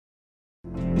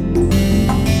Good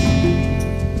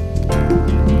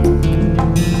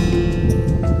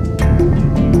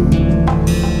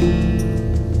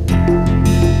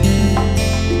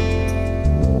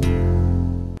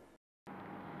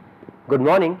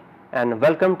morning and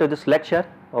welcome to this lecture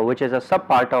which is a sub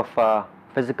part of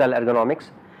physical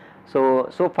ergonomics.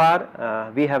 So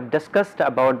far we have discussed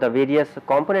about the various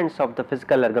components of the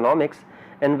physical ergonomics,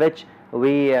 in which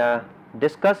we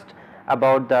discussed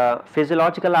about the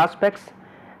physiological aspects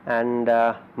and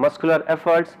muscular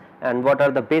efforts and what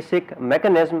are the basic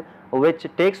mechanism which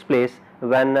takes place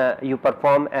when you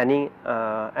perform any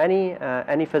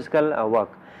physical work.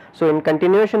 So in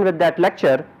continuation with that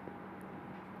lecture,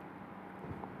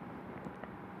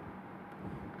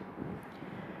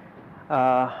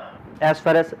 as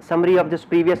far as summary of this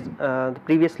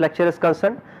previous lecture is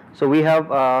concerned, so we have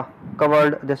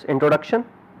covered this introduction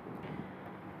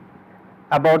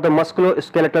about the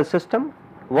musculoskeletal system.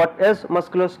 What is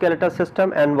musculoskeletal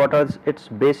system and what are its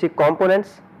basic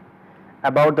components?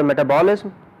 About the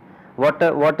metabolism,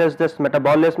 what is this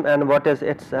metabolism and what is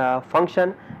its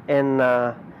function in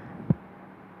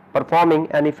performing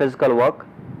any physical work?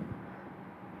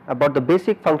 About the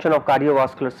basic function of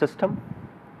cardiovascular system,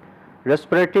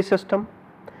 respiratory system,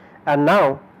 and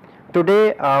now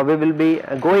today we will be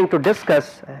going to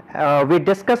discuss, we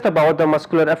discussed about the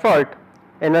muscular effort,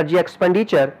 energy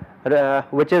expenditure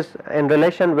which is in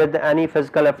relation with any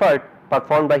physical effort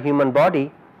performed by human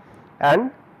body,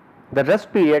 and the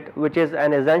rest period, which is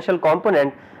an essential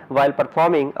component while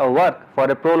performing a work for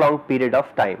a prolonged period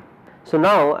of time. So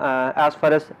now as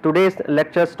far as today's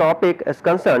lecture's topic is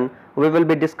concerned, we will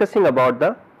be discussing about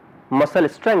the muscle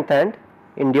strength and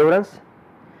endurance,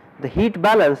 the heat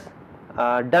balance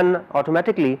done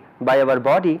automatically by our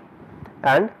body,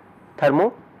 and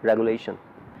thermoregulation.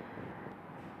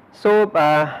 So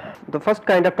the first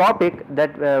kind of topic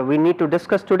that we need to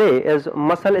discuss today is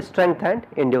muscle strength and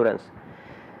endurance.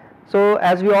 So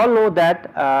as we all know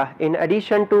that in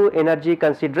addition to energy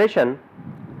consideration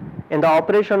in the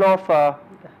operation of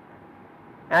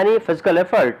any physical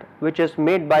effort which is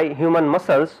made by human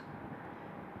muscles,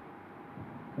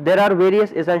 there are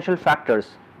various essential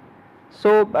factors.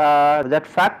 So that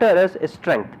factor is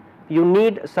strength. You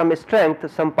need some strength,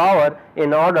 some power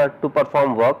in order to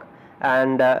perform work,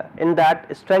 and in that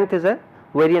strength is a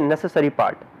very necessary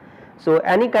part. So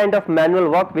any kind of manual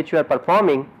work which you are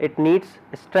performing, it needs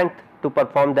strength to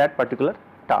perform that particular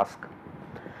task.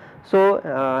 So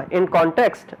in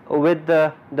context with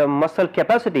the muscle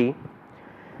capacity,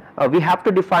 we have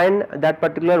to define that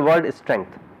particular word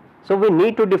strength. So we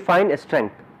need to define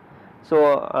strength.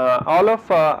 So all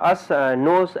of us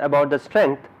knows about the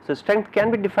strength. So strength can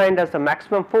be defined as the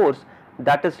maximum force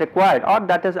that is required or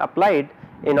that is applied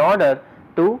in order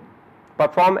to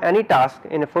perform any task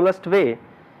in a fullest way,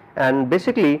 and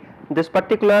basically this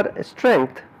particular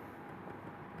strength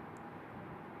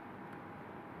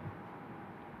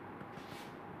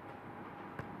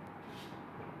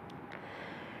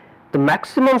the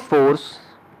maximum force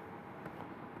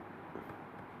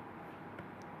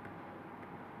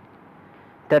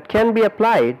that can be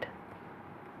applied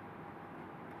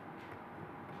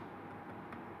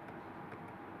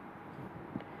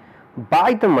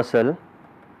by the muscle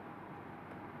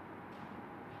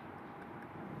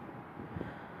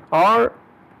or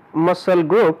muscle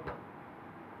group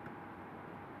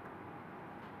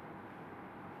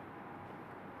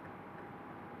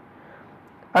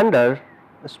under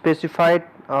specified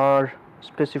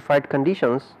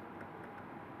conditions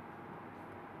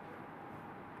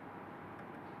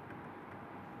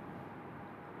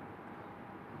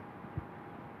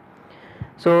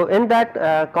So in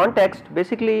that context,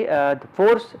 basically the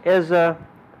force is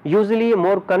usually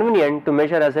more convenient to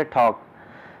measure as a torque.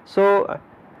 So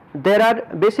there are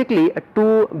basically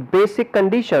two basic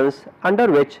conditions under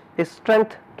which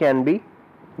strength can be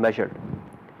measured.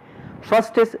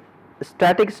 First is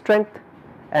static strength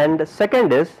and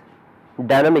second is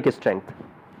dynamic strength.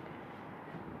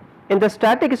 In the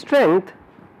static strength,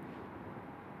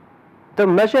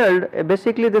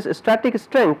 basically this static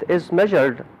strength is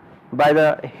measured by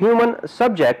the human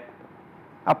subject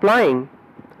applying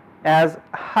as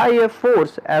high a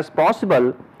force as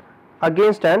possible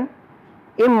against an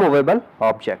immovable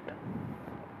object.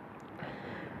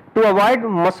 To avoid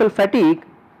muscle fatigue,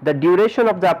 the duration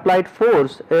of the applied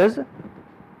force is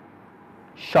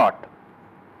short.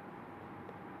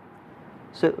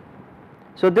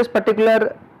 So this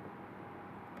particular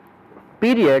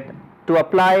period to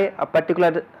apply a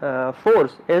particular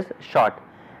force is short,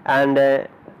 and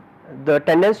the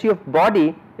tendency of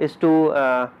body is to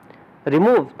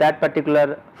remove that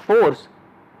particular force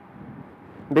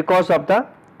because of the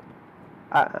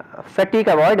fatigue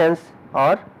avoidance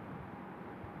or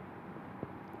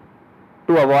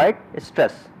to avoid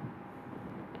stress.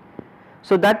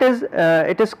 So that is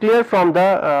it is clear from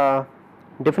the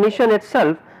definition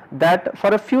itself that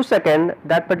for a few seconds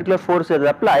that particular force is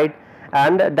applied,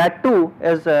 and that too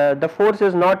is the force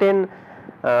is not in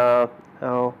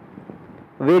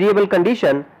variable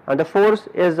condition, and the force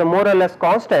is more or less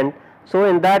constant. So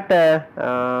in that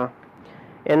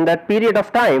period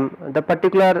of time the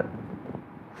particular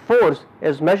force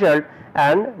is measured,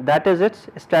 and that is its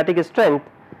static strength,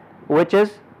 which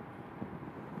is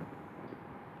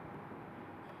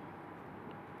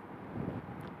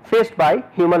faced by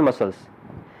human muscles.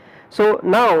 So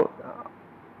now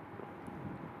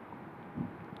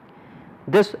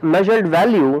this measured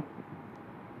value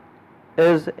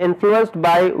is influenced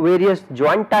by various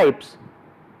joint types.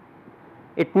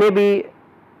 It may be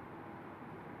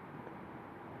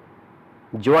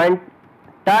joint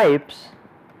types,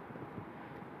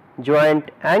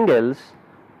 joint angles,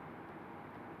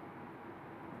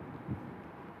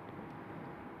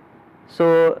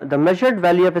 so the measured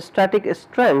value of static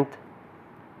strength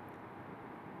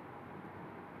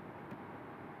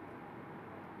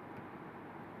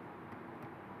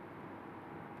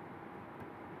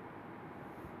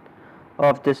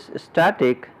of this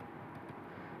static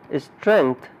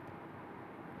strength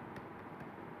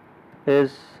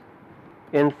is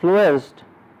influenced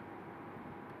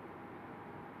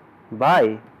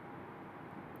by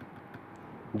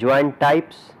joint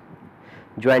types,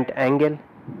 joint angle,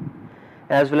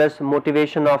 as well as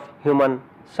motivation of human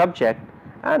subject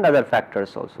and other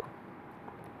factors also.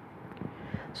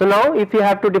 So now if you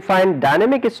have to define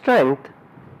dynamic strength,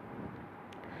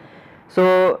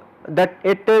 so that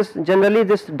it is generally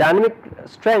this dynamic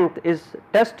strength is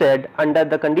tested under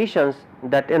the conditions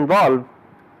that involve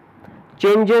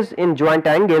changes in joint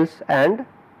angles and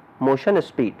motion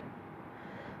speed.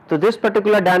 So this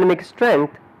particular dynamic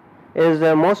strength is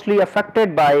mostly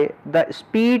affected by the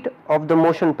speed of the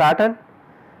motion pattern,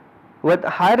 with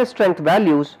higher strength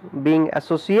values being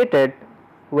associated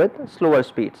with slower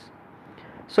speeds.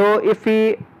 So if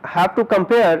we have to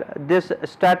compare this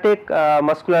static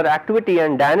muscular activity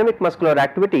and dynamic muscular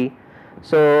activity,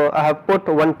 so I have put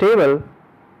one table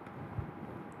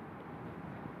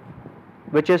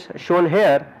which is shown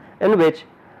here, in which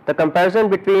the comparison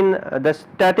between the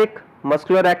static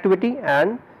muscular activity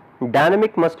and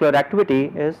dynamic muscular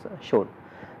activity is shown.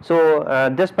 So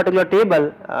this particular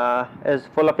table is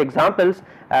full of examples,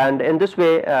 and in this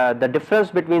way the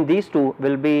difference between these two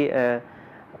will be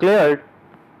cleared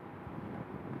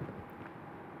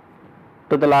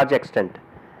to the large extent.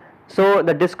 So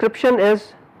the description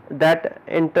is that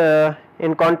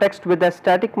in context with the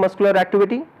static muscular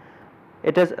activity,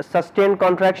 it is sustained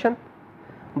contraction,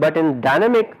 but in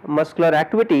dynamic muscular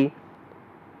activity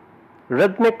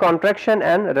rhythmic contraction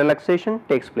and relaxation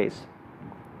takes place.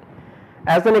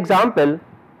 As an example,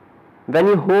 when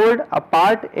you hold a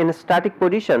part in a static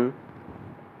position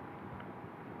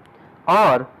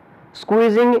or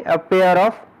squeezing a pair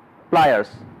of pliers,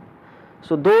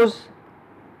 so those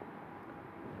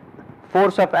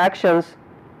force of actions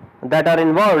that are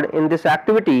involved in this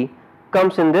activity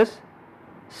comes in this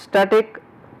static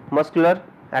muscular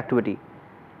activity.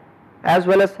 As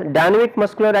well as dynamic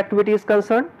muscular activity is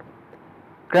concerned,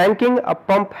 cranking a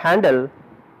pump handle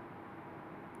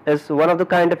is one of the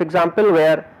kind of example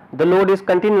where the load is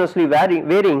continuously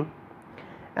varying,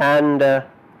 and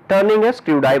turning a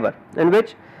screwdriver, in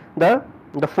which the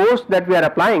force that we are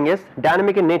applying is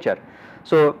dynamic in nature.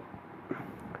 So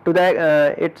to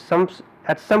the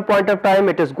at some point of time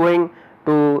it is going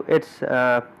to its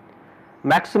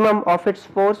maximum of its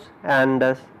force,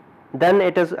 and then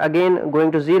it is again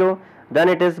going to zero, then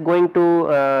it is going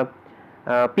to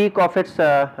peak of its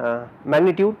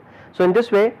magnitude. So in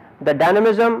this way the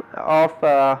dynamism of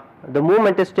the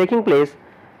movement is taking place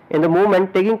in the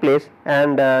movement taking place,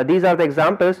 and these are the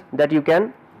examples that you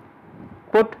can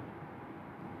put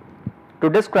to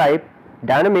describe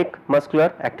dynamic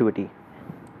muscular activity.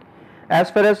 As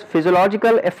far as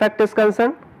physiological effect is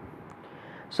concerned,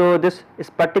 so this is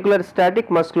particular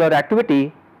static muscular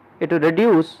activity, it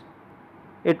reduces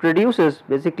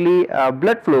basically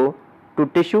blood flow to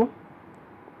tissue,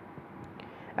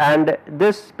 and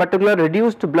this particular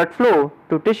reduced blood flow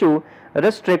to tissue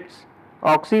restricts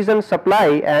oxygen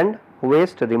supply and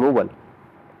waste removal.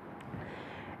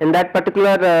 In that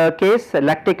particular case,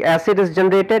 lactic acid is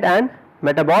generated and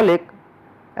metabolic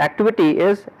activity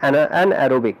is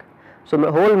anaerobic. So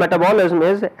the whole metabolism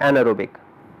is anaerobic.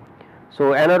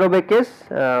 So anaerobic is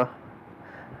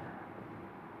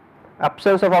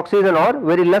absence of oxygen or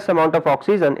very less amount of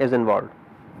oxygen is involved.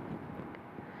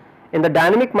 In the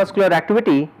dynamic muscular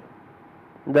activity,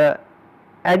 the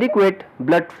adequate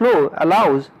blood flow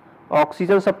allows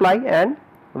oxygen supply and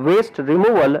waste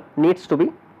removal needs to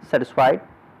be satisfied,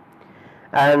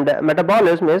 and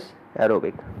metabolism is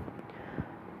aerobic.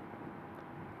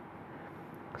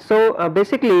 So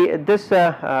basically these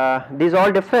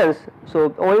all difference.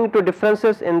 So owing to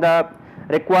differences in the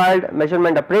required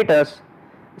measurement apparatus,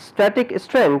 static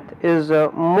strength is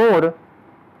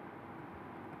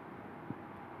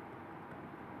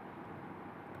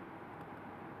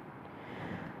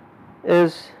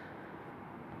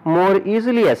more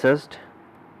easily assessed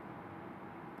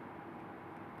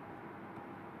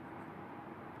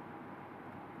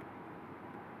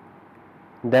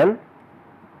than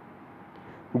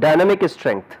dynamic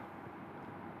strength.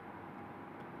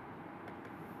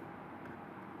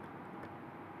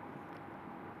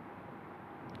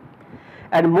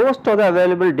 And most of the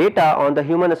available data on the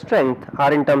human strength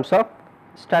are in terms of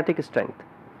static strength.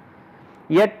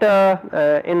 Yet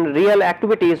in real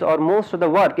activities, or most of the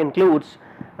work includes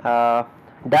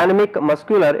dynamic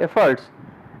muscular efforts,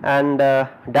 and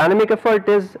dynamic effort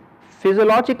is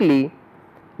physiologically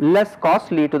less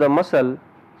costly to the muscle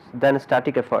than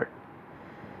static effort.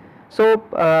 So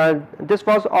this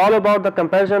was all about the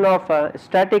comparison of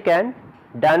static and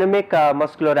dynamic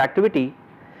muscular activity.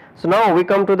 So now we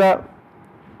come to the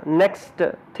next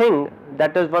thing,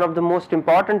 that is one of the most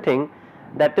important thing,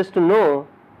 that is to know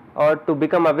or to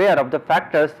become aware of the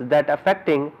factors that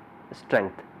affecting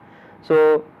strength.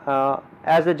 So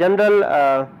as a general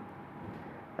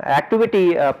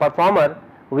activity performer,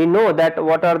 we know that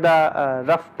what are the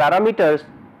rough parameters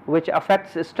which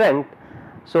affects strength.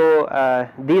 So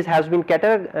these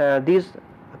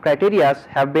criteria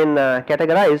have been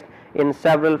categorized in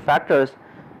several factors.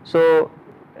 So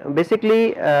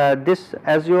basically this,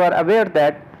 as you are aware,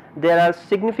 that there are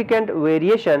significant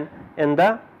variation in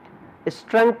the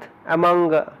strength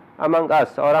among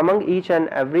us, or among each and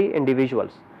every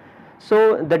individuals.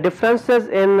 So the differences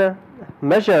in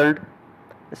measured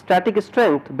static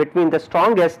strength between the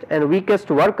strongest and weakest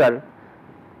worker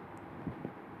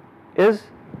is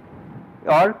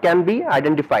or can be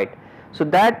identified. So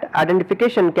that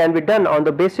identification can be done on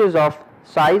the basis of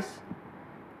size,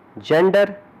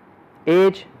 gender,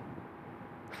 age,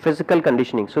 physical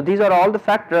conditioning. So these are all the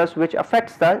factors which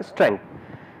affects the strength.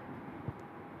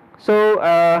 So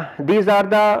these are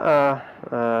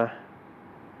the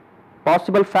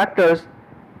possible factors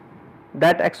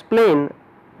that explain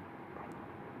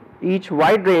each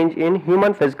wide range in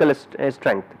human physical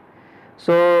strength.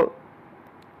 So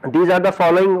these are the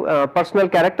following personal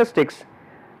characteristics,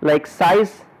 like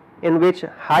size, in which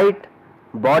height,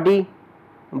 body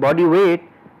weight,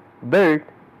 build,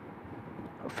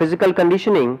 physical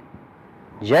conditioning,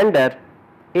 gender,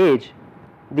 age.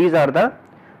 These are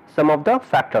some of the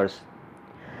factors.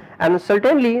 And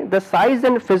certainly the size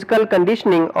and physical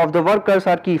conditioning of the workers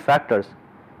are key factors.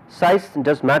 Size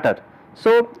does matter.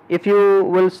 So if you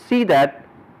will see that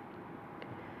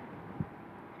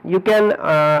you can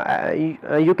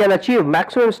achieve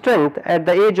maximum strength at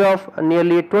the age of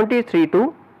nearly 23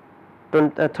 to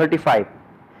 35.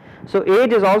 So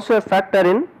age is also a factor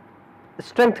in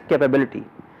strength capability.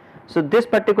 So this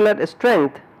particular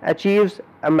strength achieves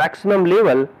a maximum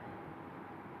level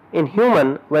in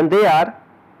human when they are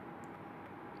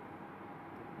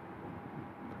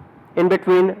in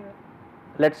between,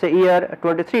 let us say, year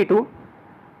 23 to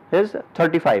his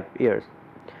 35 years.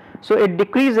 So it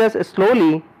decreases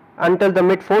slowly until the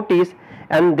mid 40s,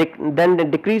 and then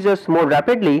it decreases more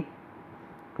rapidly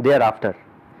thereafter.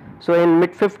 So in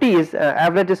mid 50s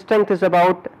average strength is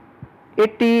about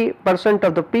 80%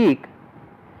 of the peak,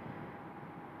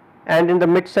 and in the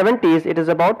mid 70s it is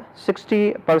about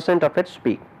 60% of its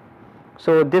peak.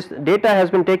 So this data has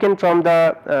been taken from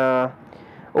the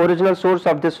original source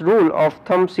of this rule of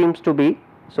thumb seems to be,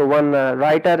 so one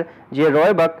writer, J.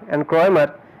 Roebuck and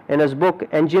Kroemer, in his book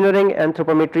Engineering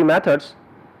Anthropometry Methods,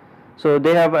 so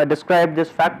they have described these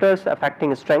factors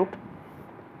affecting strength.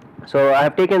 So I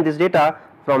have taken this data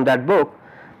from that book,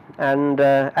 and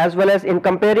as well as in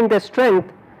comparing the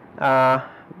strength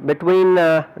between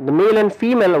the male and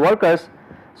female workers,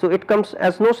 so it comes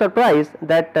as no surprise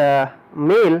that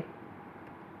male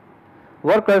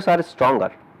workers are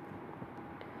stronger.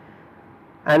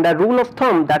 And a rule of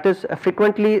thumb that is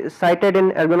frequently cited in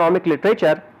ergonomic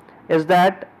literature is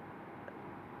that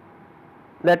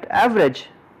average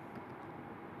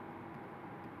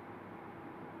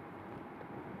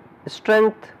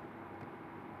strength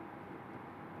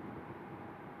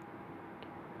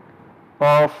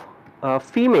of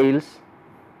females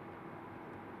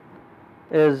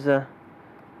is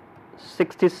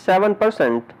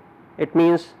 67%. It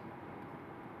means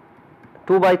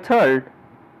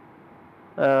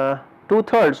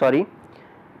 2/3 sorry,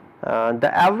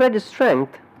 the average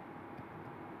strength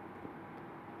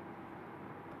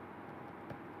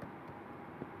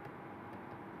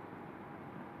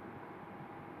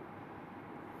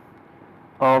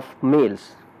of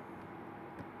males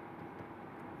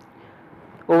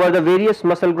over the various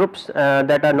muscle groups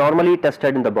that are normally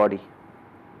tested in the body.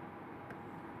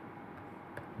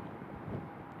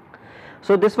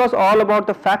 So this was all about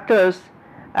the factors,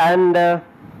 and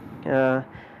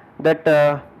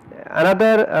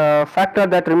another factor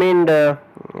that remained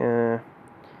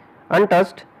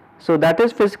untouched. So that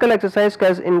is physical exercise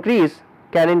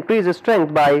can increase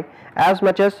strength by as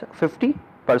much as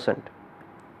 50%.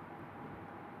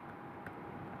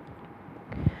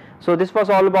 So this was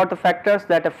all about the factors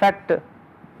that affect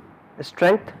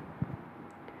strength,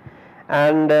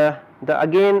 and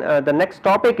the next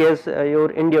topic is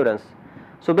your endurance.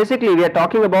 So basically we are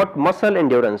talking about muscle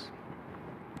endurance.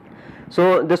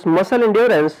 So this muscle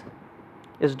endurance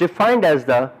is defined as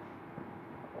the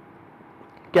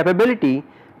capability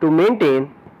to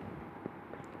maintain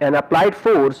an applied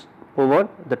force over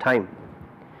the time.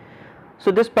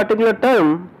 So this particular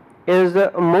term is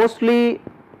mostly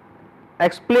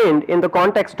explained in the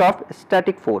context of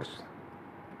static force.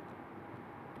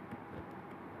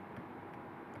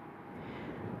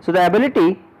 So the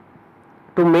ability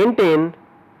to maintain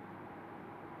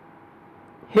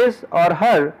his or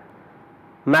her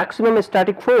maximum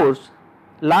static force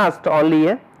lasts only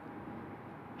a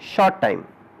short time.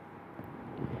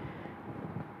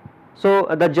 So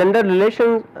the general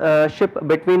relationship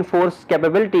between force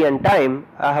capability and time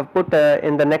I have put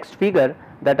in the next figure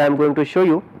that I am going to show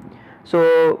you.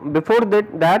 So before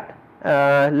that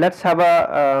let's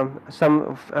have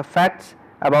some facts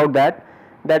about that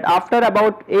after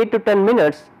about 8 to 10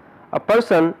 minutes a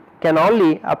person can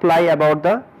only apply about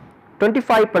the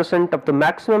 25% of the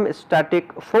maximum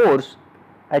static force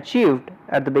achieved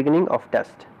at the beginning of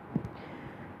test,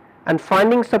 and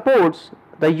finding supports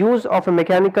the use of a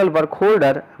mechanical work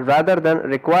holder rather than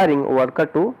requiring worker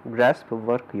to grasp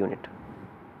work unit.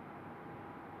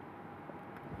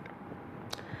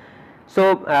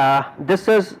 So this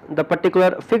is the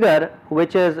particular figure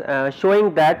which is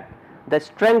showing that the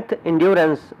strength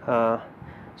endurance.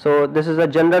 So this is a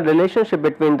general relationship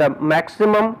between the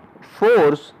maximum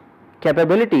force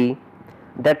capability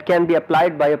that can be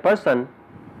applied by a person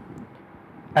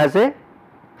as a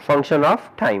function of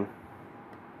time.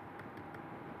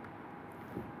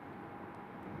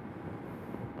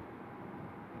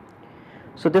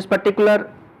 So this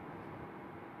particular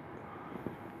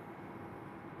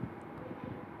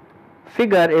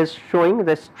figure is showing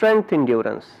the strength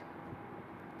endurance.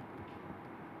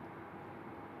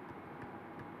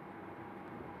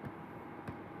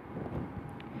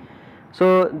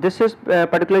 So this is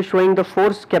particularly showing the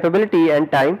force capability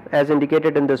and time as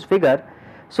indicated in this figure.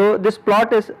 So this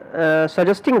plot is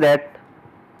suggesting that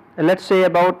let's say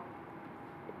about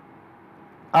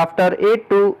after 8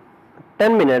 to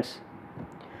 10 minutes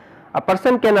a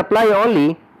person can apply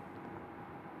only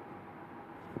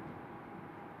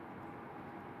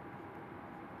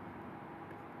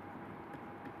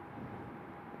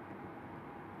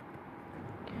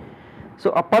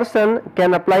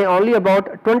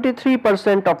about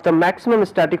 23% of the maximum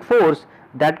static force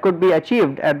that could be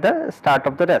achieved at the start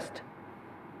of the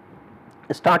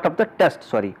test,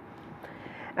 sorry,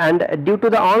 and due to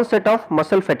the onset of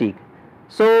muscle fatigue.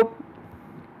 So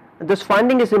this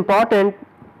finding is important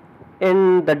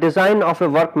in the design of a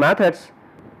work methods,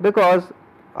 because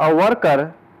a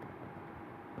worker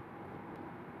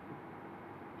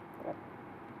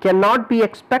cannot be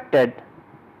expected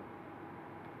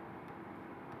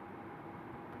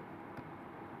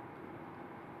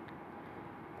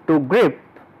to grip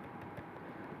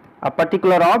a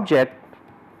particular object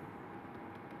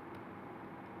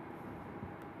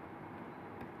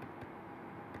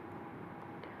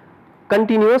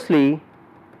continuously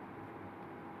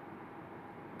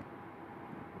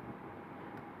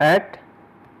at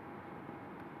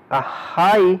a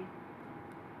high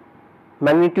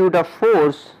magnitude of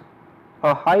force,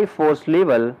 a high force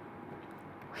level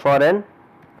for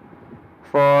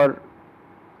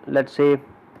let's say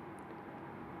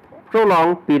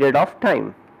prolonged period of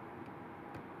time.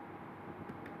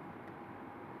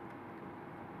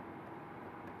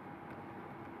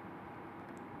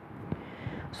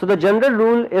 So the general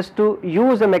rule is to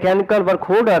use a mechanical work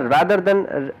holder rather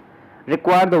than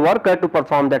require the worker to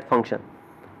perform that function.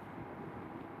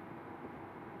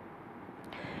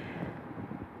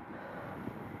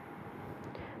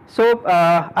 So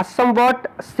a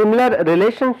somewhat similar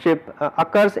relationship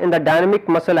occurs in the dynamic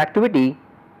muscle activity,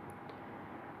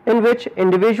 in which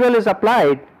individual is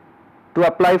applied to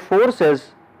apply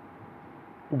forces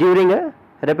during a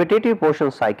repetitive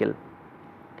motion cycle.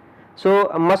 So,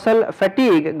 muscle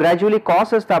fatigue gradually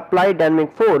causes the applied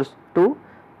dynamic force to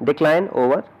decline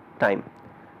over time,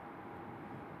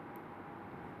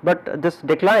 but this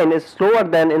decline is slower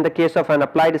than in the case of an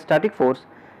applied static force,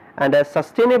 and a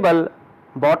sustainable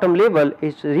bottom level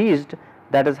is reached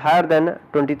that is higher than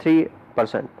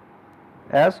 23%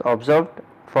 as observed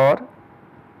for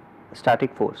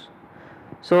static force.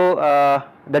 So,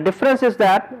 the difference is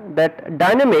that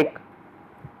dynamic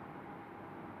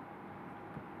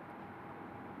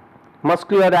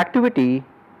muscular activity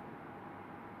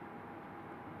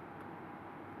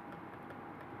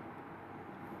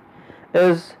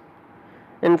is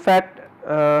in fact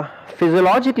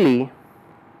physiologically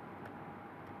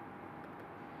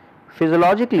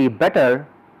better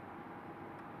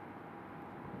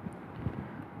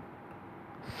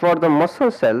for the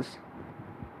muscle cells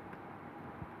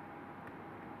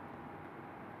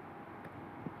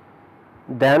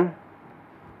than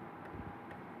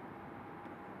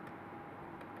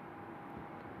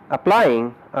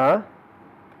applying a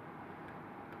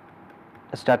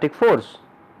static force.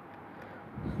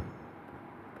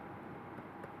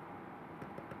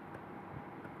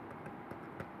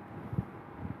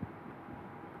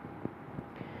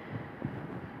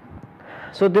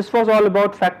 So, this was all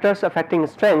about factors affecting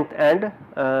strength and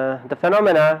the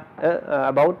phenomena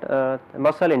about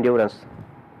muscle endurance.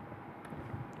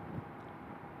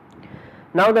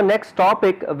 Now, the next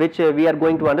topic which we are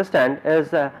going to understand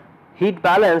is heat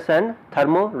balance and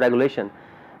thermoregulation.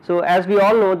 So, as we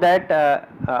all know that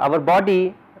our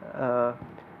body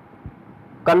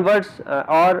converts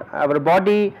or our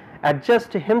body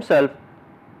adjusts himself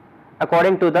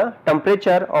according to the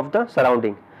temperature of the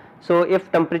surrounding. So,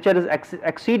 if temperature is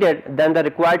exceeded than the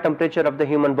required temperature of the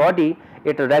human body,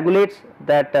 it regulates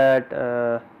that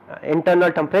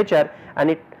internal temperature,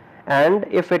 and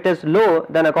if it is low,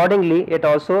 then accordingly it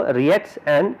also reacts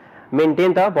and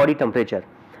maintain the body temperature.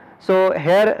 So,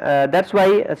 here that is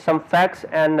why some facts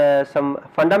and some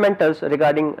fundamentals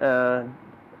regarding to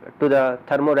the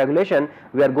thermoregulation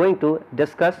we are going to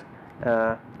discuss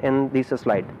in this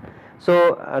slide.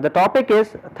 So, the topic is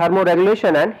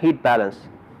thermoregulation and heat balance.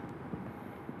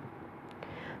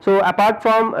 So, apart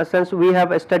from since we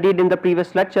have studied in the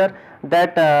previous lecture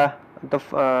that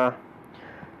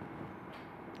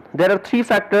there are three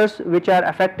factors which are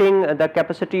affecting the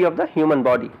capacity of the human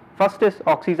body. First is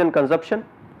oxygen consumption,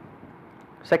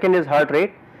 second is heart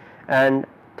rate, and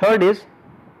third is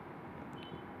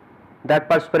that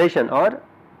perspiration or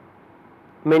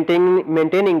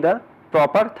maintaining the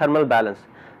proper thermal balance.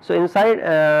 So, inside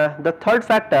the third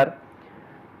factor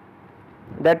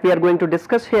that we are going to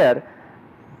discuss here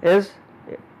is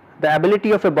the ability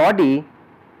of a body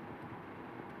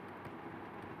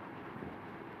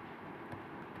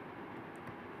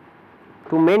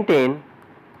to maintain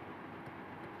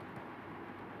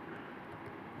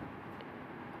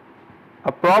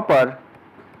a proper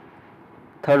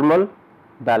thermal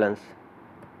balance.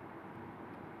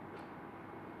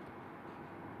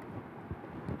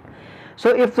 So,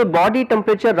 if the body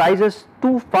temperature rises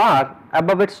too far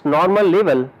above its normal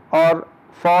level or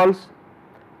falls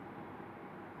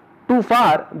too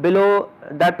far below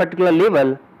that particular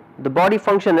level, the body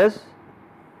function is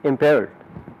impaired.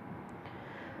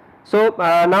 So,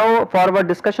 now for our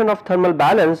discussion of thermal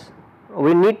balance,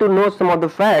 we need to know some of the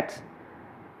facts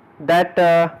that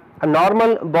a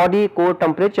normal body core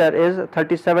temperature is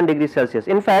 37 degrees Celsius.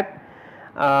 In fact,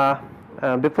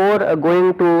 before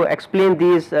going to explain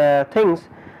these things,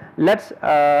 let's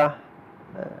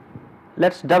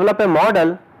develop a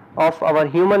model of our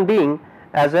human being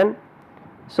as an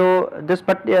so this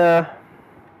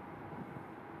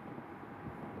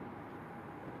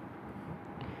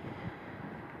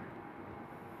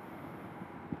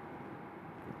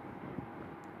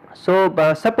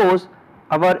suppose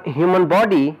our human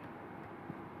body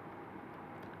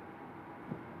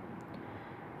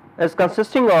is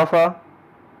consisting of a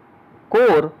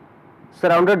core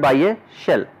surrounded by a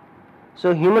shell.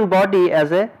 So, human body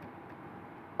as a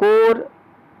core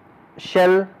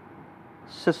shell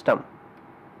system.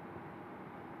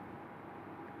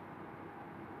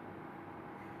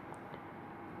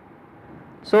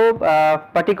 So,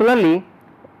 particularly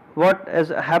what is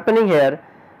happening here,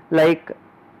 like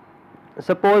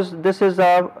suppose this is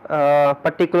a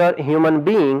particular human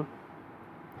being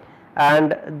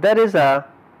and there is a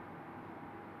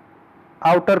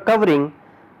outer covering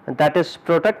that is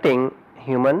protecting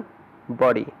human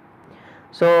body.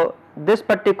 So, this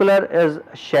particular is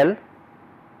shell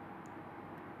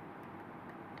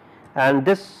and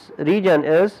this region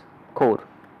is core.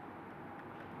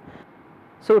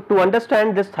 So, to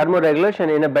understand this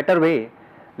thermoregulation in a better way,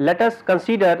 let us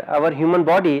consider our human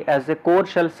body as a core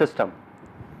shell system.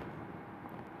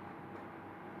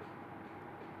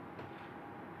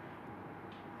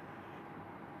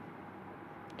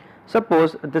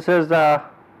 Suppose this is the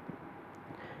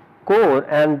core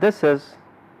and this is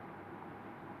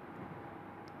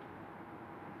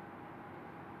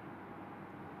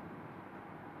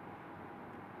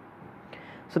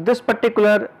so this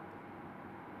particular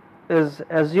is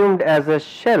assumed as a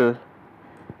shell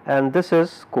and this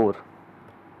is core,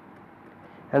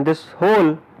 and this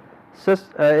whole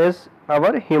is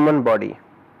our human body.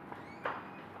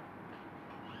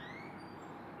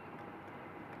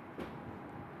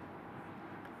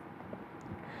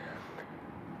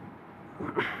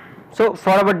 So,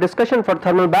 for our discussion for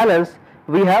thermal balance,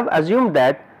 we have assumed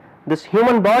that this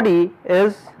human body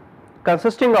is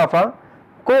consisting of a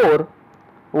core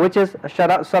which is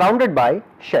surrounded by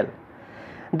shell.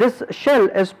 This shell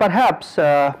is perhaps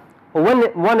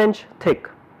 1 inch thick,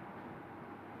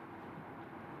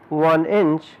 1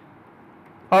 inch,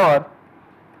 or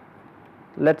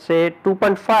let us say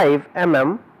 2.5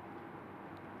 mm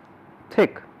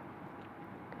thick,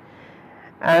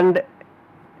 and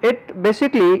it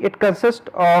basically it consists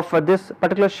of this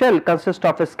particular shell consists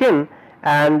of a skin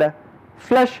and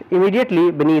flesh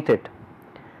immediately beneath it.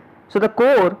 So, the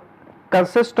core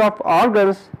consists of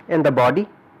organs in the body.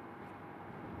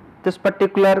 This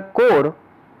particular core,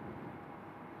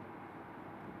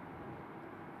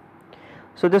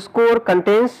 so this core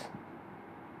contains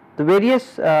the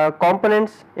various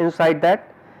components inside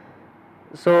that,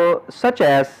 so such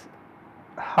as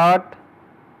heart,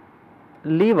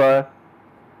 liver,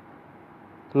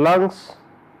 lungs,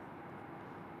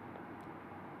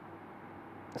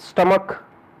 stomach,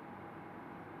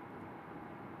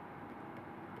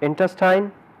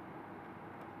 intestine,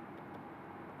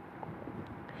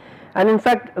 and in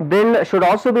fact brain should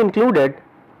also be included,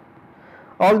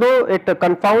 although it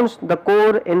confounds the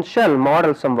core in shell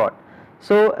model somewhat.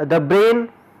 So, the brain,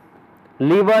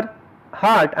 liver,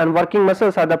 heart and working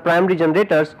muscles are the primary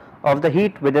generators of the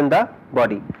heat within the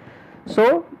body.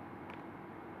 So,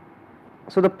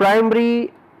 the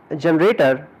primary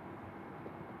generator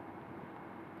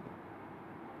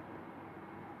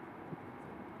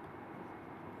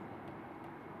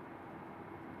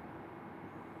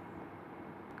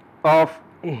of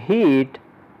heat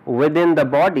within the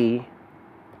body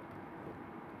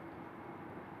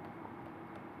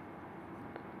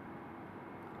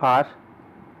are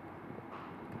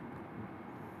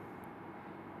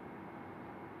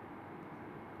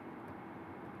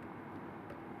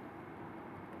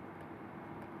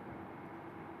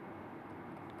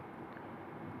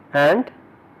and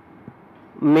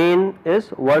main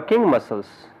is working muscles.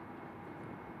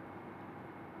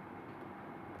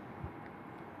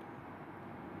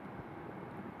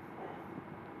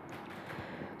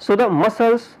 So, the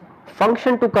muscles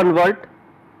function to convert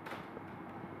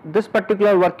this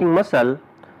particular working muscle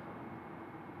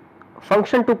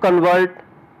function to convert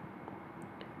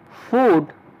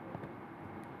food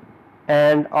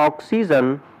and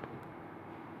oxygen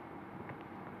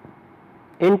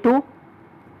into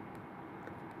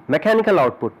mechanical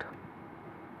output.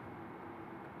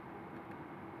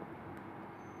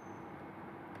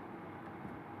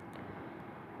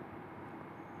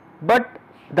 But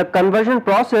the conversion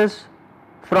process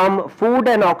from food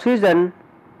and oxygen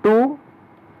to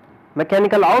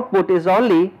mechanical output is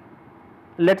only,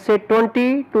 let us say,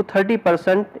 20 to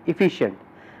 30% efficient,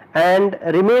 and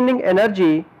remaining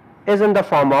energy is in the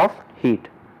form of heat.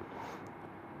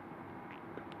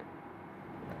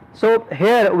 So,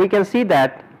 here we can see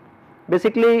that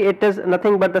basically it is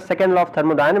nothing but the second law of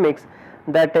thermodynamics,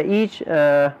 that each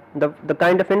the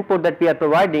kind of input that we are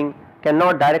providing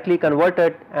cannot directly convert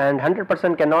it, and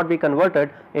 100% cannot be converted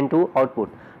into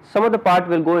output. Some of the part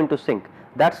will go into sink.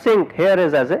 That sink here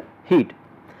is as a heat.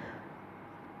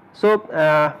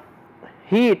 So,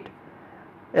 heat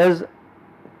is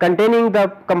containing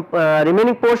the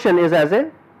remaining portion is as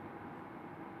a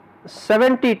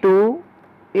 70 to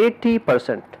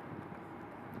 80%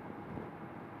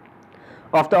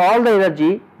 of all the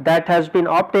energy that has been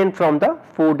obtained from the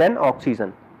food and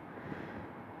oxygen.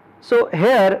 So,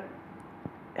 here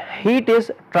heat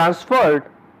is transferred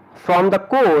from the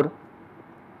core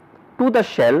to the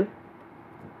shell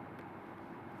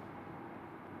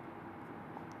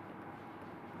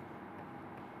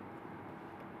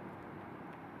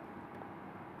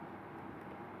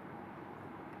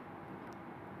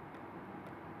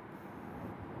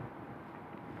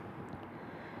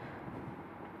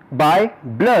by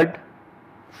blood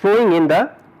flowing in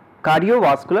the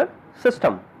cardiovascular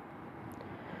system.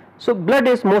 So blood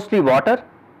is mostly water,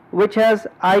 which has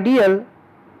ideal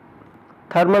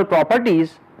thermal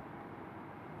properties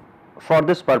for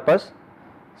this purpose.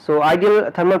 So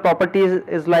ideal thermal properties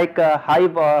is like high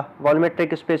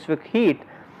volumetric specific heat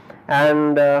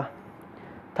and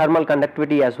thermal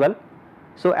conductivity as well.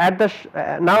 So at the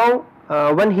now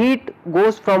when heat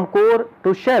goes from core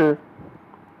to shell,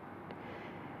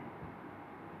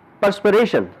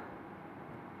 perspiration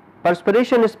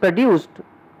is produced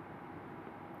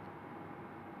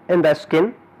in the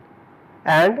skin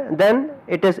and then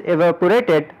it is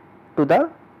evaporated to the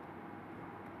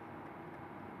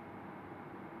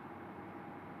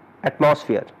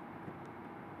atmosphere.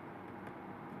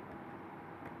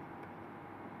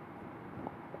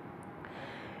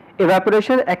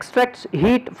 Evaporation extracts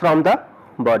heat from the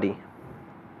body,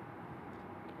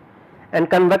 and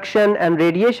convection and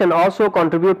radiation also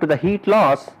contribute to the heat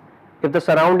loss if the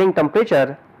surrounding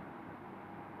temperature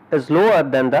is lower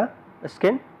than the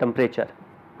skin temperature.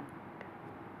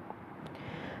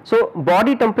 So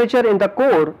body temperature in the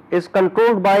core is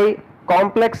controlled by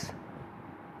complex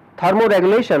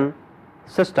thermoregulation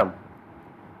system.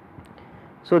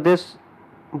 So this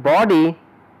body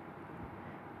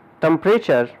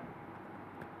temperature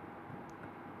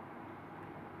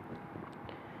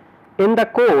in the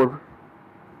core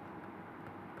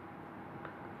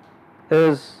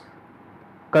is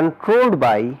controlled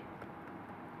by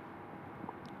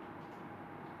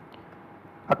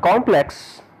a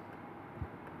complex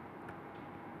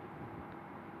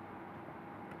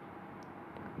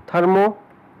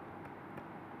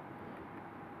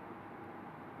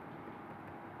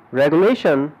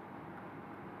thermoregulation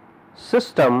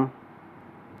system,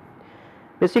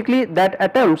 basically that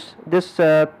attempts this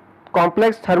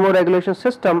complex thermoregulation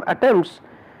system attempts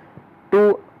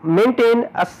to maintain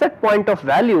a set point of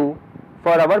value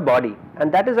for our body,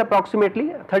 and that is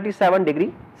approximately 37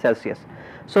 degree Celsius.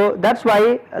 So that's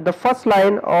why the first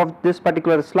line of this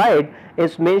particular slide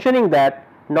is mentioning that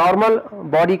normal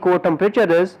body core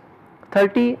temperature is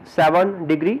 37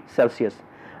 degree Celsius,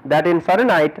 that in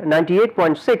Fahrenheit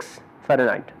 98.6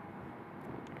 Fahrenheit.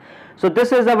 So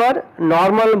this is our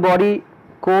normal body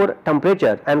core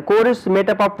temperature, and core is made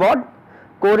up of what?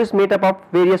 Core is made up of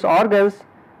various organs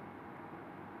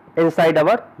inside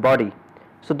our body.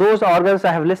 So those organs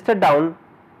I have listed down,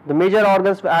 the major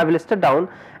organs I have listed down,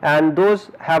 and those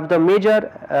have the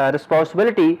major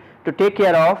responsibility to take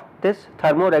care of this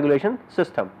thermoregulation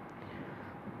system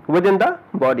within the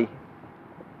body.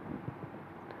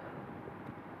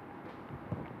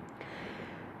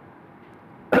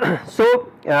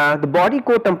 So the body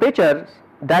core temperatures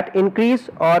that increase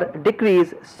or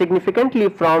decrease significantly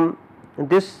from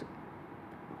this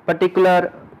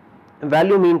particular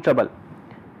value mean trouble.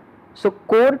 So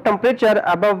core temperature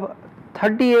above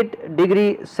 38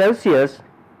 degree Celsius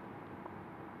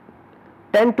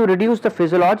tend to reduce the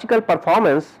physiological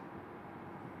performance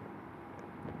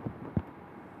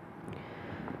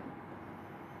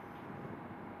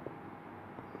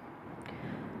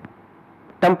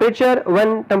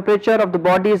when temperature of the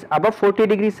body is above 40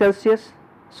 degrees Celsius.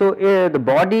 So the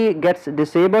body gets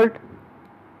disabled.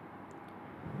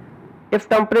 If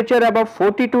temperature above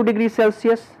 42 degrees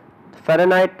Celsius,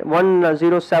 Fahrenheit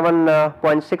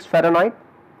 107.6 Fahrenheit,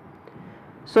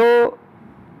 so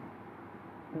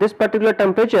this particular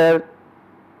temperature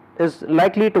is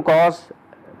likely to cause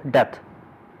death.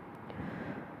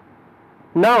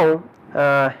 Now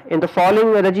in the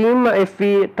following regime, if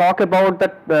we talk about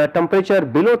the temperature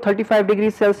below 35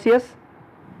 degrees Celsius,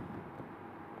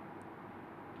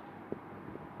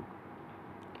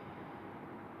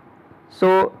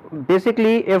 so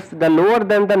basically if the lower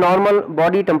than the normal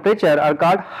body temperature are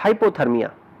called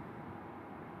hypothermia.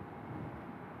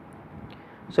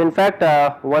 So in fact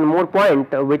one more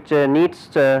point which needs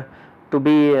to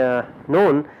be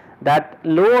known, that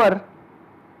lower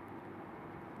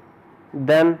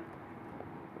than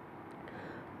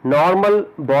normal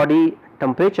body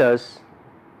temperatures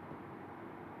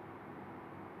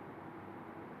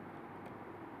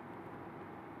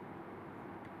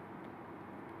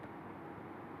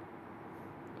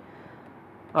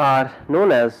are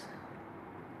known as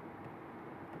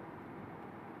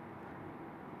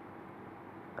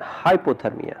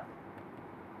hypothermia,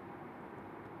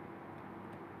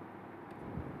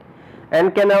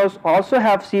 and can also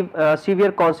have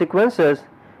severe consequences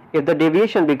if the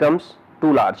deviation becomes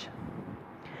too large.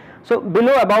 So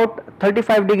below about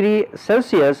 35 degree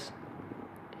Celsius,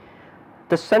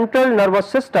 the central nervous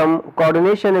system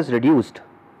coordination is reduced.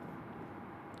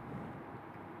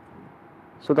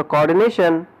 So the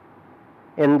coordination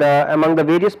in the among the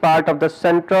various part of the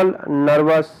central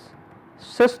nervous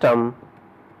system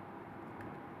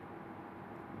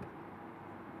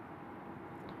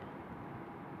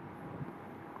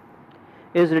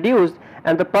is reduced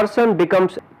and the person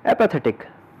becomes apathetic,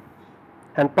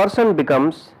 and person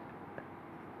becomes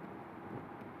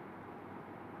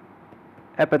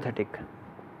apathetic.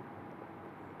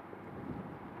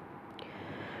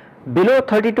 Below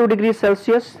 32 degrees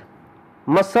Celsius,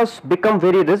 muscles become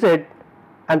very rigid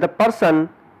and the person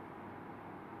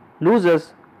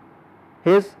loses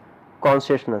his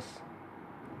consciousness.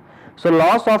 So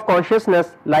loss of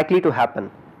consciousness likely to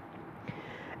happen.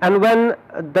 And when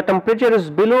the temperature is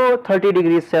below 30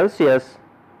 degrees Celsius,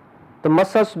 the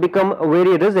muscles become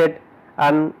very rigid,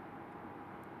 and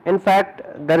in fact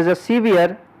there is a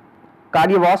severe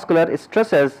cardiovascular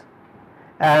stresses,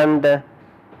 and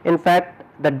in fact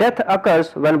the death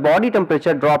occurs when body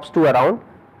temperature drops to around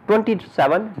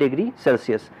 27 degrees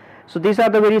Celsius. So these are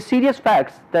the very serious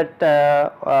facts that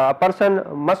a person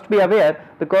must be aware,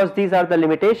 because these are the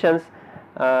limitations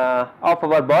of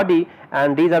our body,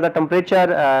 and these are the temperature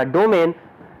domain,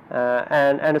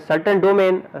 and a certain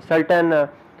domain, a certain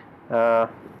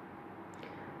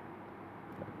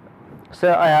so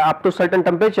up to certain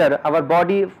temperature our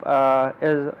body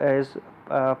is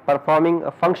performing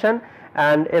a function,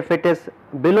 and if it is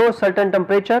below certain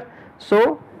temperature,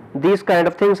 so these kind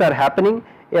of things are happening.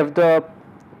 If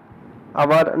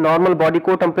our normal body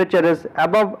core temperature is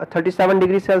above 37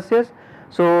 degrees Celsius,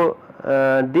 so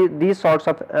these sorts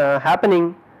of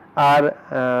happening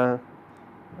are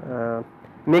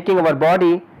making our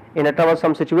body in a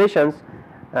troublesome situations,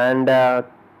 and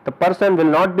the person will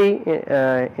not be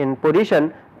in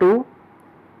position to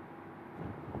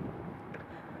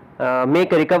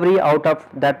make a recovery out of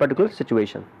that particular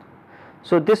situation.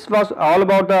 So this was all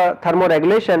about the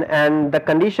thermoregulation and the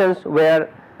conditions where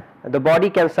the body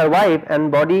can survive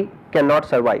and body cannot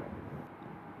survive.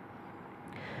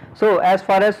 So as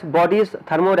far as body's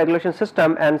thermoregulation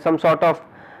system and some sort of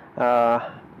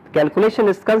calculation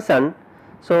is concerned,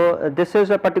 so this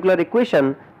is a particular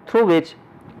equation through which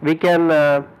we can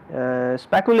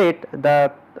speculate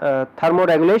the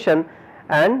thermoregulation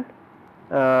and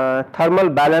thermal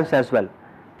balance as well.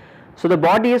 So the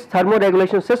body's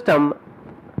thermoregulation system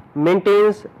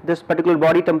maintains this particular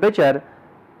body temperature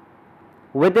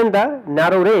within the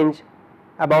narrow range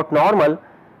about normal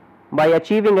by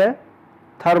achieving a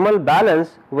thermal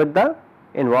balance with the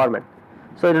environment.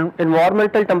 So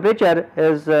environmental temperature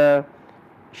is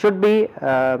should be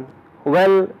in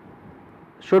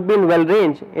well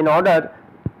range in order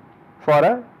for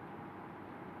a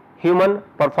human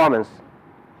performance.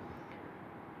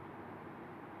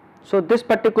 So this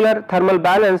particular thermal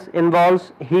balance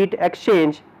involves heat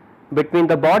exchange between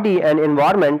the body and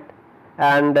environment,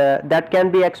 and that can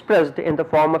be expressed in the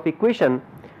form of equation.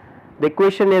 The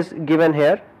equation is given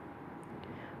here.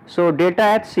 So delta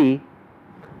Hc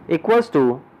equals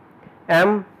to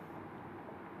m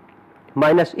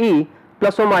minus E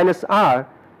plus or minus R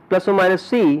plus or minus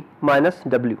C minus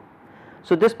W.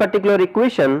 So this particular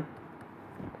equation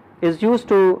is used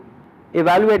to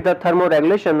evaluate the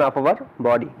thermoregulation of our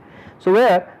body. So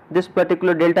where this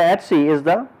particular delta Hc is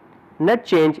the net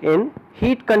change in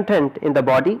heat content in the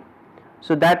body.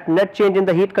 So that net change in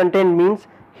the heat content means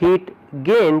heat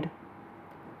gained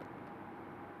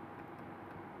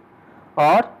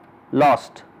or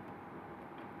lost.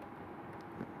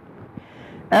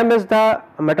 M is the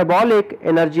metabolic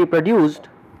energy produced.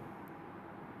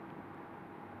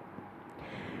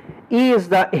 E is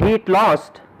the heat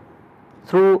lost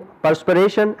through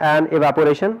perspiration and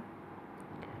evaporation,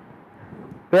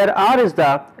 where R is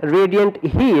the radiant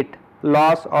heat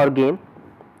loss or gain.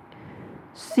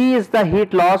 C is the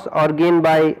heat loss or gain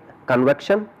by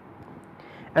convection,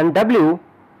 and W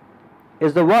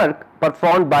is the work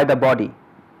performed by the body.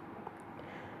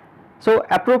 So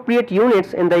appropriate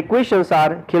units in the equations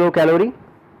are kilocalorie,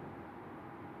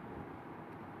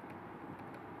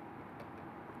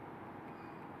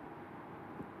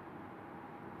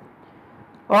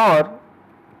 or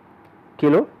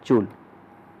kilojoule.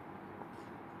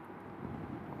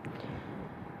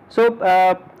 So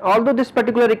although this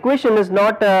particular equation is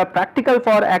not practical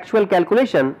for actual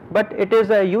calculation, but it is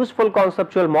a useful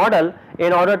conceptual model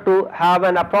in order to have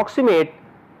an approximate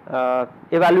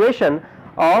evaluation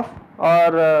of,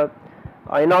 or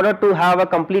in order to have a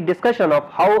complete discussion of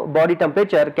how body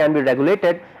temperature can be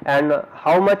regulated and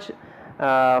how much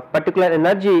particular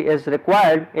energy is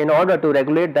required in order to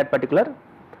regulate that particular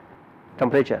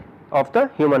temperature of the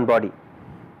human body.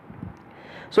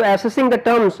 So assessing the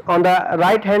terms on the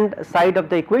right hand side of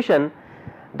the equation,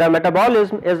 the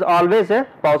metabolism is always a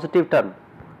positive term.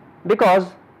 because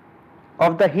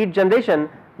of the heat generation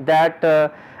that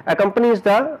accompanies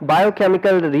the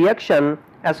biochemical reaction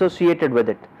associated with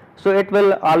it. So it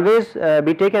will always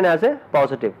be taken as a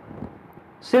positive.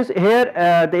 Since here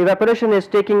the evaporation is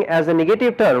taking as a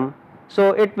negative term,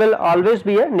 so it will always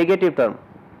be a negative term,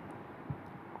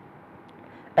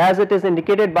 as it is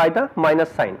indicated by the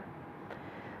minus sign.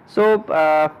 So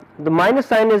the minus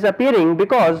sign is appearing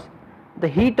because the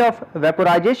heat of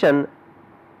vaporization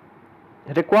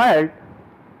required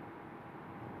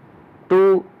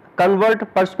to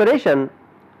convert perspiration,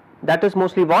 that is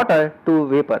mostly water, to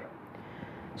vapor.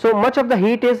 So much of the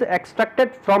heat is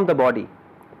extracted from the body.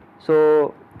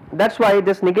 So that is why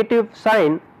this negative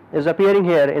sign is appearing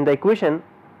here in the equation.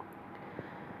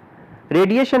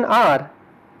 Radiation R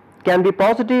can be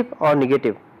positive or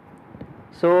negative.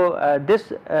 So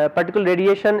this particular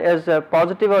radiation is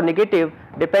positive or negative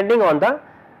depending on the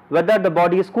whether the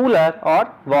body is cooler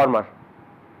or warmer.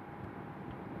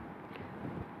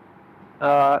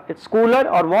 It's cooler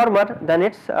or warmer than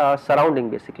its surrounding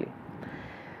basically.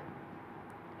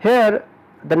 Here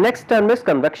the next term is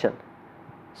convection.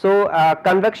 So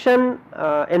convection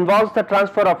involves the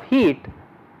transfer of heat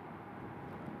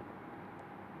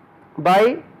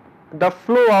by the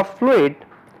flow of fluid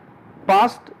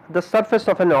past the surface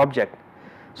of an object.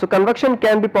 So convection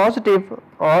can be positive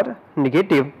or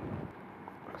negative.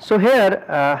 So here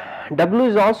W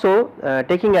is also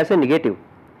taking as a negative.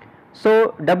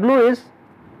 So W is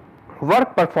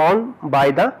work performed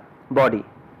by the body.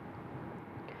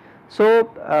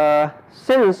 So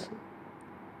since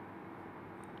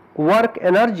work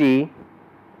energy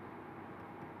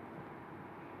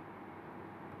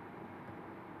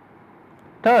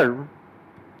term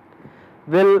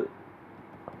will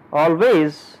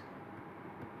always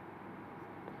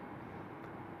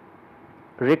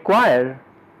require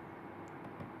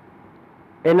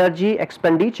energy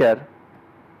expenditure,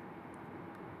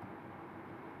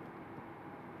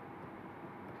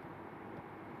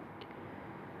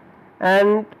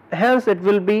 and hence it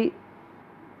will be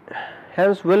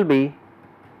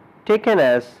taken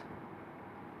as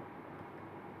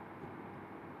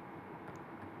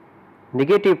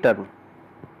negative term.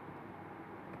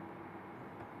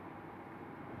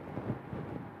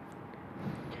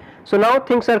 So now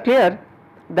things are clear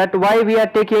that why we are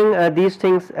taking these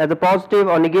things as a positive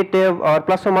or negative or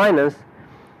plus or minus.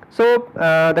 So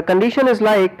the condition is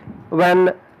like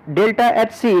when delta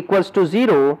Hc equals to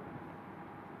 0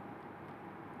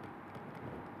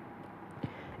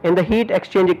 in the heat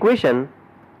exchange equation.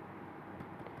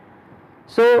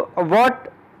 So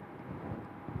what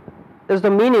is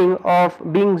the meaning of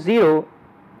being 0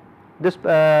 this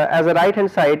as a right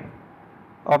hand side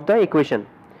of the equation?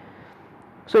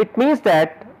 So it means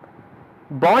that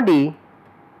body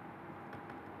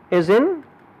is in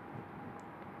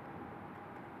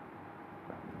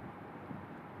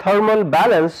thermal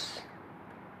balance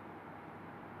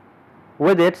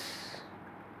with its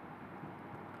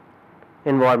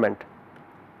environment.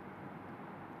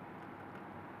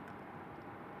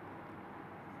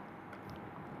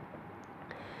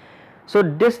 So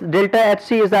this delta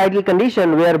Hc is the ideal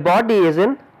condition where body is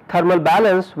in thermal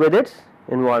balance with its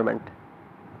environment.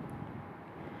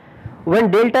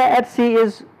 When delta Hc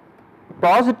is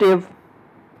positive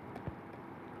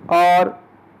or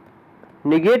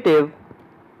negative,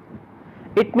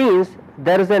 it means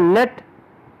there is a net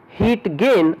heat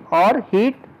gain or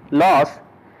heat loss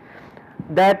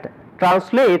that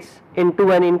translates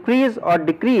into an increase or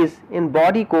decrease in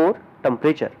body core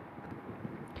temperature.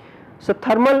 So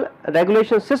thermal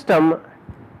regulation system,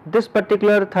 this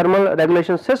particular thermal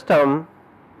regulation system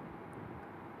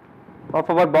of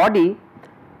our body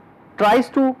tries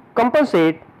to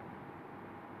compensate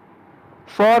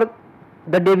for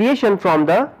the deviation from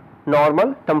the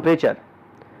normal temperature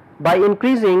by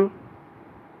increasing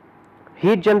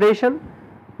heat generation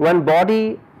when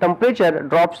body temperature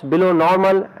drops below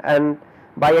normal, and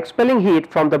by expelling heat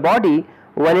from the body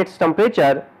when its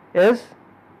temperature is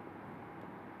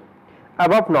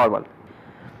above normal.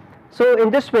 So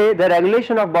in this way the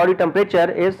regulation of body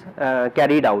temperature is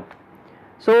carried out.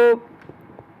 So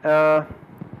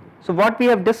what we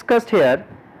have discussed here,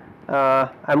 I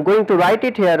am going to write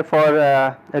it here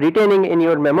for retaining in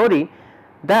your memory,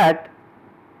 that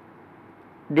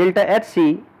delta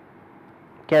Hc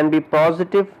can be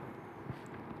positive,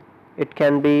 it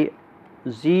can be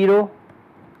 0,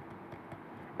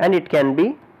 and it can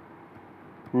be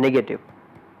negative.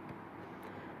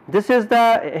 This is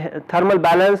the thermal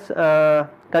balance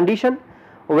condition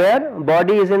where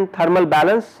body is in thermal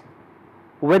balance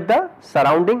with the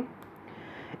surrounding.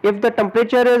 If the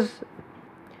temperature is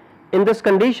in this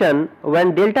condition,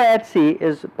 when delta HC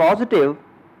is positive,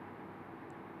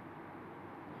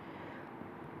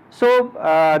 so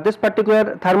this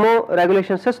particular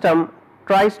thermoregulation system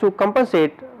tries to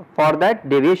compensate for that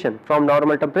deviation from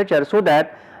normal temperature, so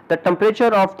that the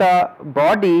temperature of the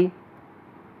body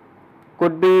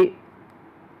could be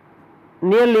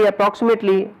nearly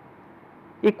approximately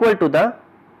equal to the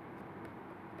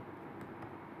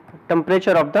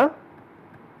temperature of the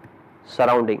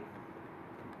surrounding.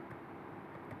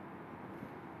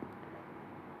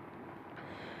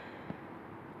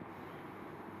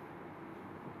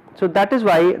 So that is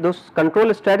why those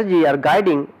control strategy are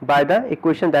guiding by the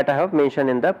equation that I have mentioned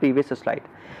in the previous slide.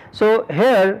 So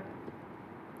here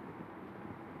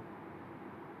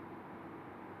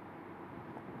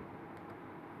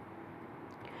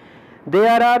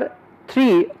there are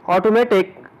three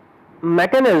automatic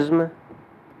mechanisms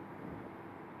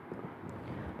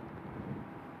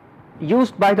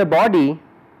used by the body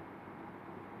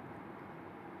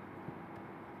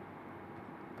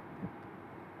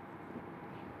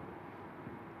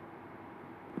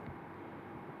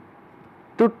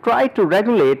to try to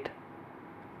regulate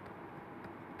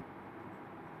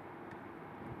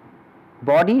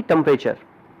body temperature.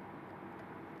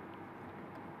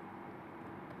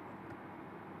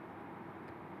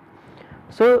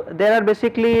 So there are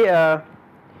basically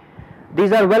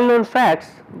these are well known facts,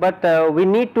 but we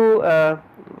need to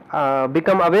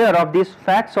become aware of these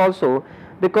facts also,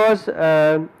 because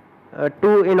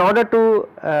in order to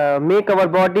make our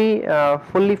body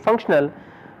fully functional,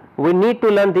 we need to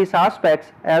learn these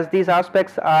aspects, as these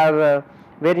aspects are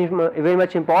very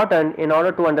much important in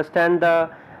order to understand the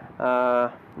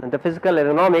physical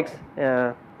ergonomics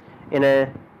in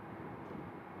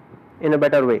a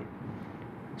better way.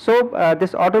 So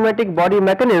this automatic body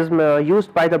mechanism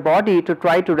used by the body to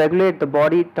try to regulate the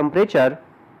body temperature,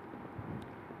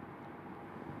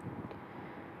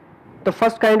 the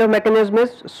first kind of mechanism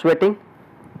is sweating,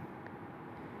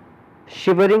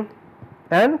 shivering,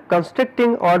 and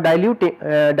constricting or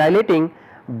dilating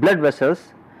blood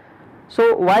vessels.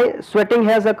 So why sweating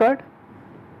has occurred?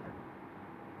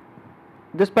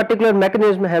 This particular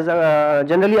mechanism has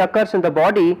generally occurs in the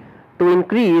body to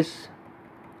increase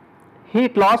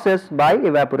heat losses by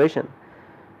evaporation.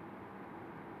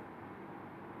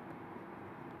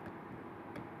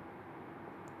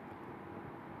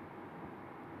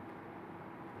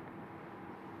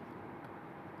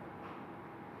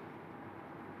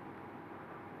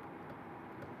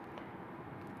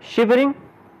 Shivering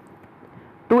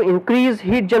to increase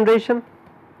heat generation.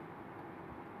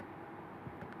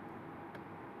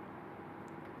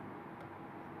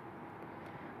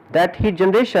 That heat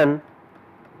generation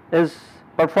is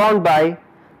performed by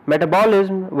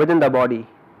metabolism within the body.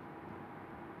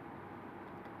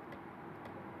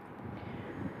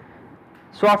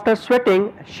 So after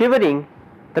sweating, shivering,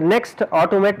 the next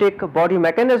automatic body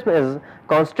mechanism is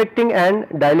constricting and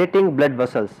dilating blood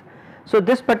vessels. So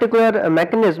this particular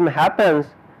mechanism happens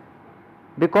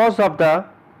because of the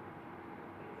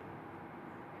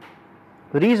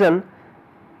reason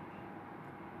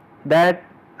that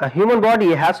a human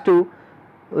body has to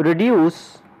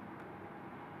reduce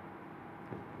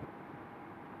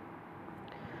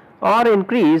or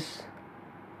increase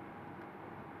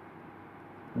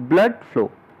blood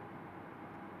flow.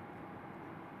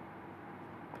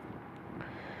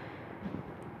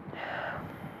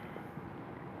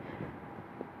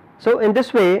 So in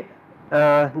this way,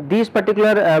 these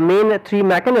particular main three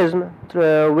mechanisms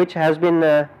which has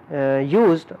been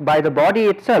used by the body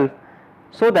itself,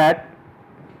 so that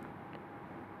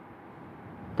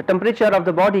the temperature of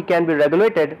the body can be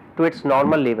regulated to its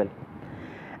normal level.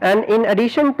 And in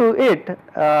addition to it,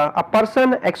 a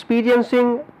person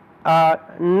experiencing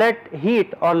net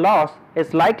heat or loss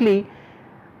is likely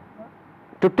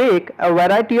to take a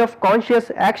variety of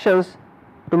conscious actions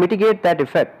to mitigate that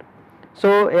effect.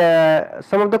 So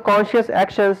some of the conscious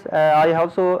actions I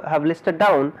also have listed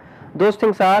down. Those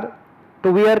things are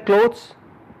to wear clothes,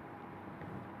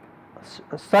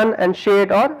 sun and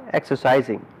shade, or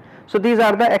exercising. So these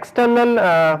are the external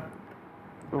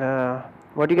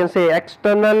what you can say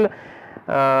external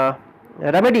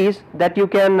remedies that you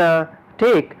can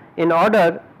take in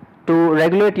order to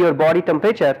regulate your body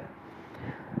temperature.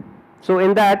 So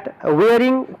in that,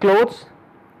 wearing clothes,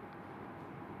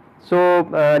 so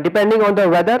depending on the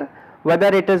weather, whether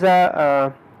it is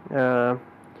a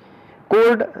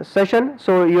cold session,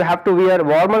 so you have to wear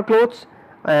warmer clothes,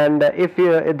 and if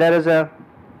there is a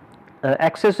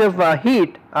excessive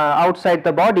heat outside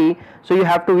the body, so you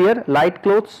have to wear light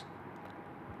clothes.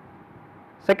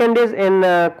 Second is in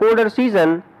colder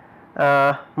season,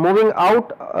 moving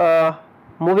out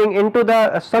moving into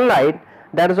the sunlight,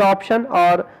 that is the option,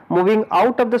 or moving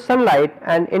out of the sunlight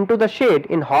and into the shade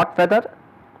in hot weather.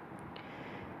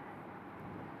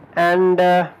 And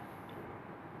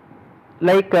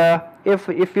like if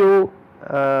you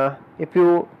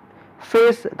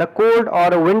face the cold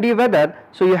or a windy weather,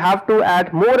 so you have to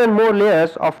add more and more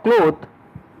layers of cloth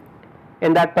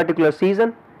in that particular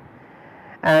season.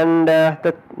 And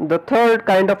the third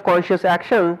kind of conscious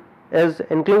action is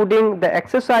including the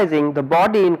exercising the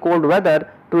body in cold weather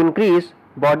to increase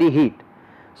body heat.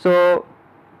 So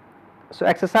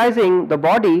exercising the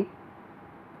body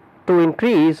to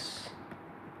increase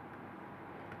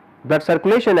blood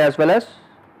circulation as well as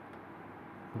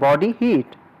body heat.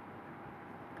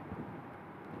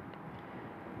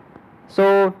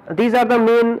 So these are the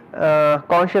main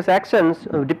conscious actions.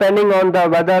 Depending on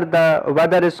whether the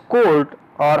weather is cold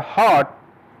or hot,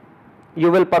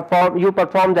 you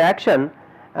perform the action,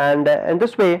 and in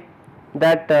this way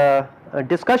that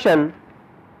discussion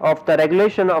of the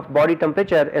regulation of body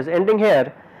temperature is ending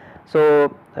here.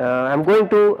 So I am going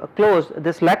to close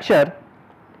this lecture,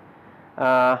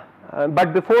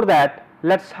 but before that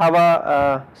let us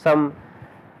have some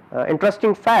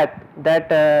interesting fact that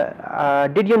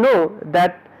did you know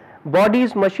that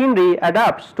body's machinery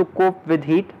adapts to cope with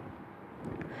heat?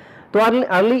 So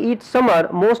early each summer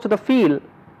most of the feel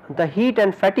the heat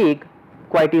and fatigue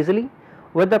quite easily.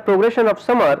 With the progression of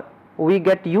summer we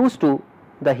get used to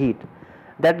the heat.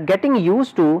 That getting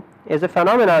used to is a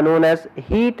phenomena known as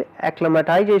heat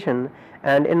acclimatization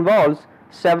and involves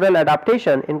several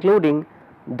adaptations, including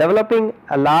developing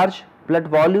a large blood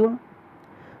volume,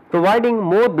 providing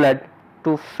more blood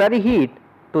to ferry heat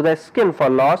to the skin for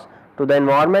loss to the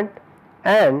environment,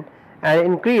 and an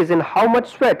increase in how much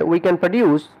sweat we can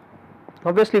produce,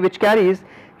 obviously, which carries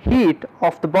heat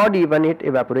of the body when it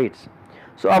evaporates.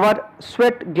 So our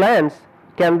sweat glands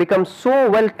can become so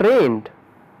well trained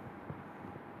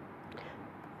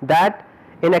that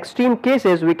in extreme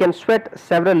cases we can sweat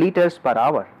several liters per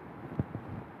hour.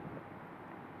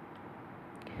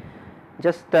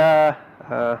 Just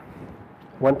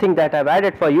one thing that I have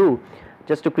added for you,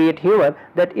 just to create humor,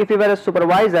 that if you were a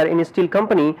supervisor in a steel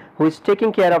company who is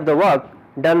taking care of the work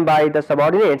done by the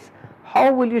subordinates,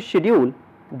 how will you schedule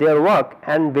their work,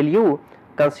 and will you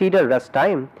consider rest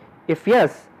time? If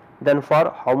yes, then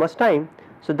for how much time?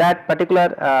 So that particular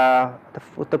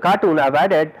the cartoon I have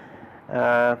added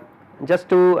just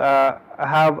to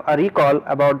have a recall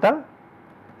about the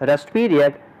rest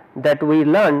period that we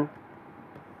learned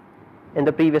in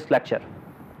the previous lecture.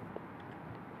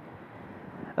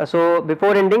 So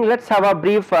before ending, let us have a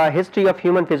brief history of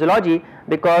human physiology,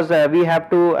 because we have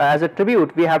to, as a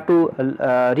tribute, we have to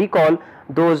recall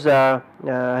those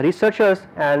researchers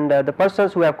and the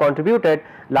persons who have contributed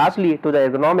largely to the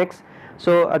ergonomics.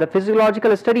 So the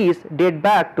physiological studies date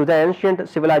back to the ancient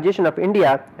civilization of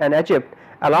India and Egypt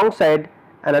alongside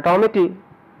anatomical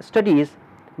studies,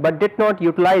 but did not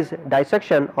utilize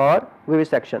dissection or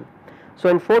vivisection. So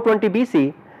in 420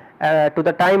 BC to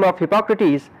the time of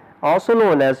Hippocrates, also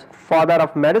known as father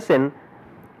of medicine,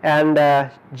 and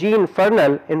Jean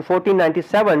Fernel in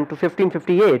 1497 to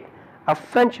 1558, a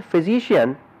French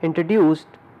physician introduced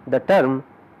the term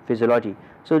physiology.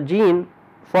 So Jean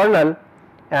Fernel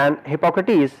and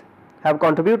Hippocrates have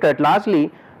contributed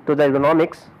largely to the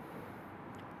ergonomics.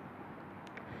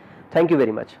 Thank you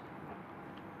very much.